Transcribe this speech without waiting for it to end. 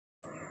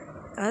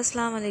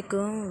Assalamu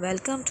alaikum.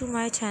 Welcome to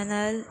my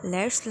channel.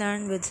 Let's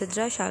learn with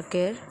Sidra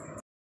Shakir.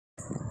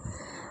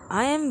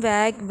 I am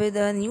back with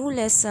a new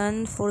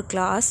lesson for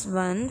class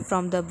 1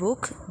 from the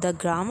book The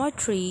Grammar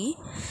Tree,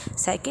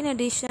 second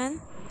edition.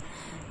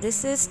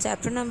 This is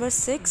chapter number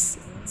 6.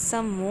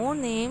 Some more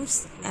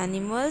names,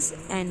 animals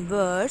and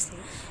birds.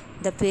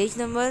 The page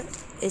number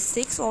is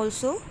 6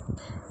 also.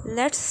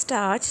 Let's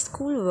start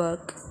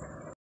schoolwork.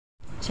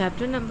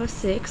 Chapter number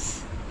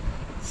 6.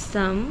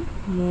 Some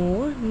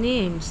more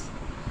names.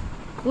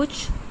 कुछ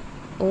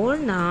और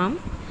नाम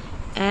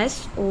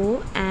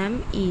SOME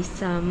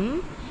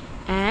some,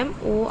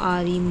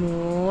 MORE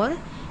more,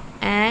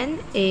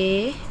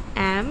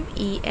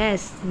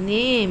 NAMES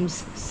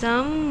names,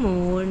 some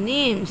more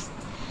names.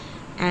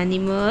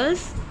 Animals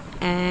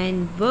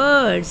and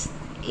birds,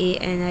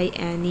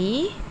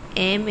 ANINE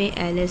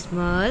MALS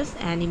mals,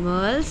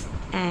 animals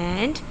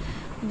and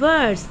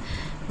birds.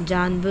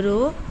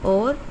 जानवरों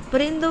और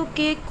परिंदों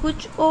के कुछ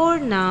और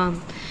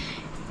नाम.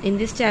 In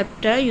this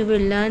chapter, you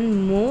will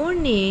learn more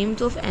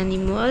names of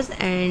animals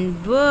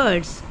and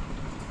birds.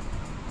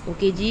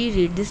 Okay, ji,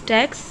 read this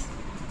text.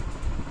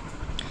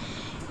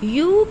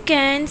 You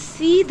can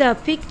see the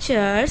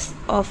pictures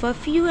of a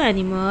few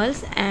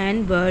animals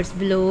and birds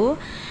below.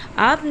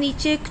 आप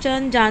नीचे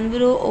चंद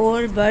जानवरों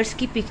और birds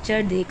की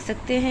picture देख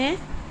सकते हैं.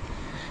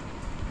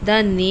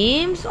 The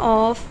names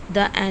of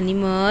the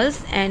animals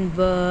and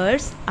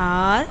birds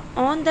are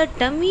on the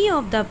tummy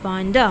of the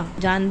panda.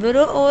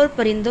 जानवरों और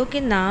परिंदों के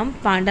नाम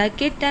पांडा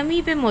के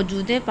टमी पे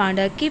मौजूद हैं,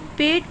 पांडा के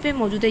पेट पे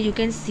मौजूद है. You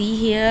can see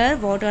here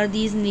what are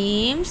these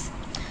names.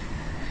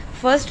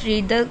 First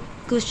read the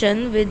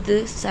question with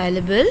the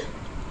syllable.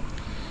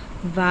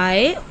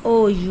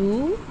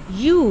 YOU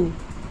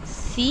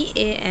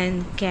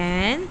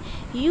can,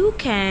 you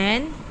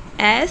can,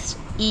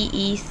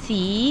 SEEC,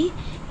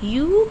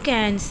 you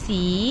can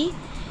see,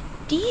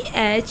 THE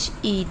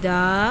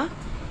the,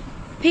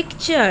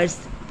 pictures,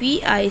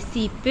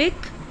 PIC pic,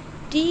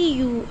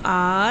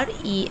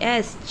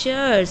 TURES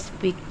chairs,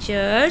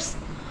 pictures,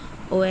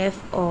 OF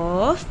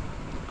of,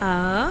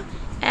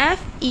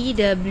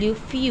 FEW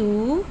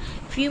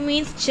few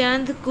means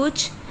chand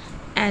kuch,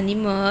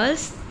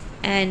 animals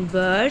and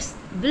birds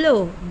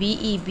below,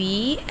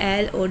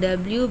 BEBLOW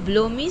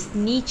below means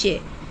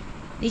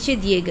नीचे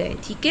दिए गए.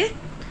 ठीक है.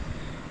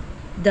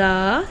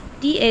 The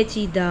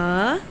THE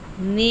the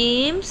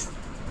names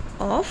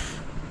of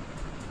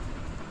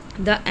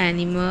the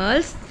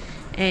animals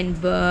and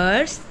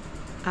birds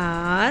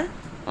are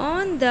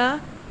on the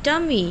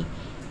tummy.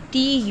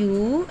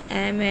 TUMMY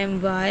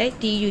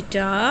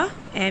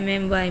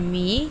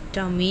me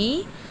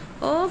tummy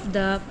of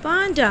the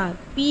panda.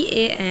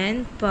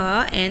 PAN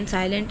pa and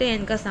silent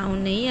n का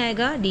sound नहीं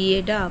आएगा.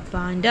 DA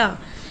panda.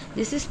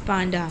 This is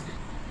panda.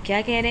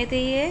 क्या कह रहे थे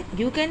ये?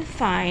 You can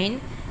find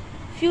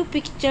few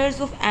pictures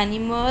of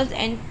animals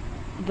and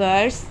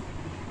birds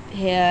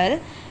here.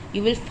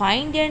 You will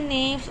find their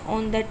names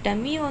on the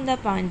tummy on the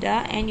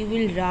panda and you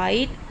will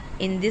write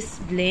in this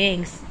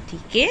blanks.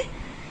 ठीक है.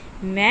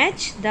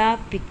 Match the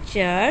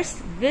pictures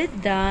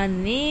with the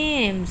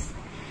names.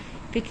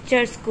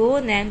 Pictures को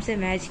name से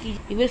match की.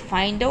 You will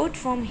find out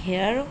from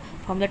here,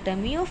 from the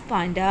tummy of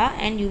panda,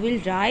 and you will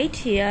write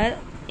here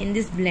in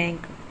this blank.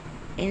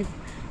 In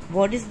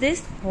what is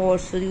this?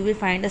 Horse. So you will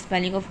find the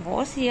spelling of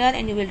horse here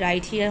and you will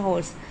write here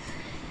horse.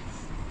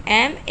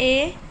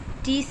 MATCH.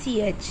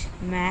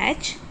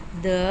 Match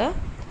the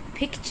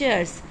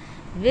pictures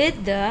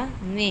with the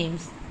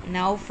names.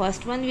 Now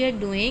first one we are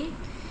doing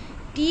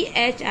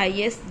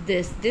THIS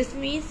this. This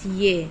means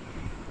ye.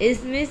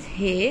 Is means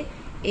he.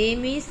 A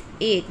means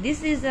ek.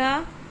 This is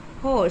a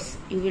horse.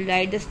 You will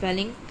write the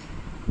spelling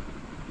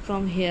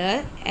from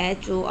here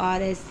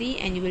HORSE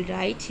and you will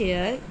write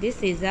here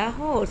this is a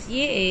horse.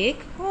 ये एक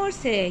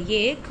horse है, ये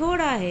एक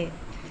घोड़ा है.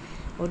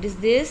 What is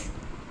this?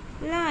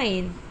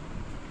 Lion.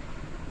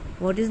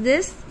 What is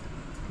this?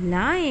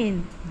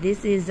 Lion.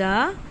 This is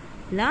a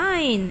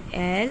lion.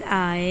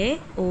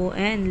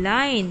 LION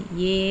lion.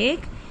 ये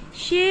एक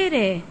शेर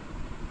है.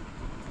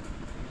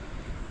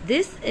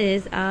 This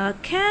is a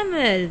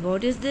camel.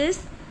 What is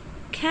this?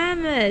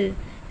 Camel.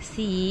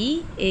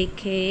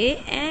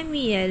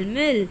 CAMEL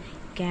mill.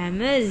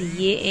 Camel.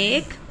 ये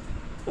एक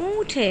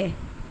ऊंट है.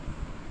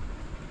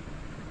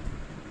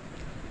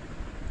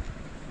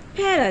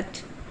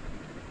 Parrot.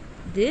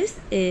 This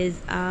is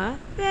a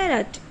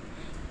parrot.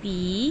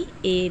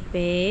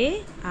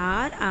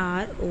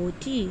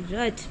 PARROT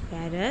rut.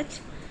 Parrot.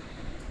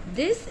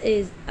 This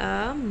is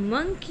a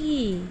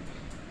monkey.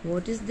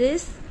 What is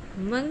this?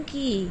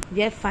 Monkey.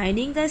 We are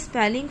finding the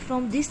spelling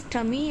from this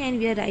tummy and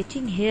we are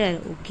writing here.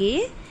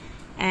 Okay.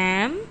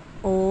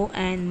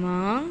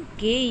 MON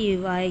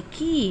KEY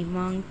key.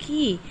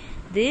 Monkey.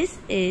 This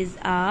is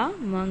a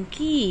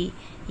monkey.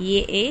 ये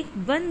एक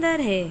बंदर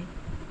है.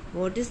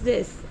 What is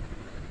this?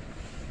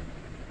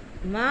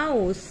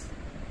 Mouse.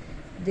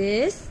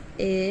 This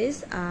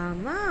is a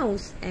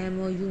mouse.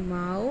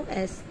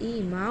 MOUSE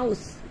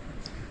mouse.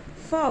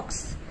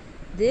 Fox.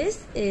 This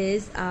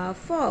is a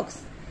fox.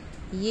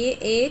 ये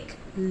एक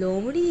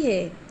लोमड़ी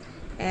है.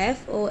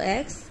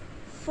 FOX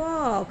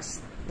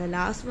fox. The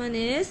last one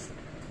is,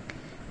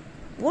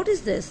 what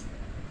is this?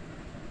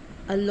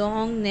 A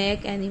long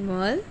neck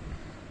animal.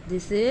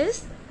 This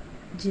is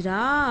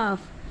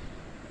giraffe.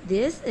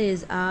 This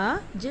is a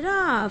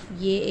giraffe.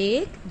 ये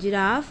एक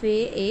giraffe है,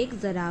 एक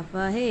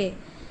ज़राफ़ा है.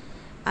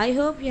 I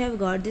hope you have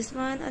got this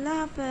one.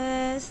 Allah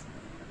Hafiz.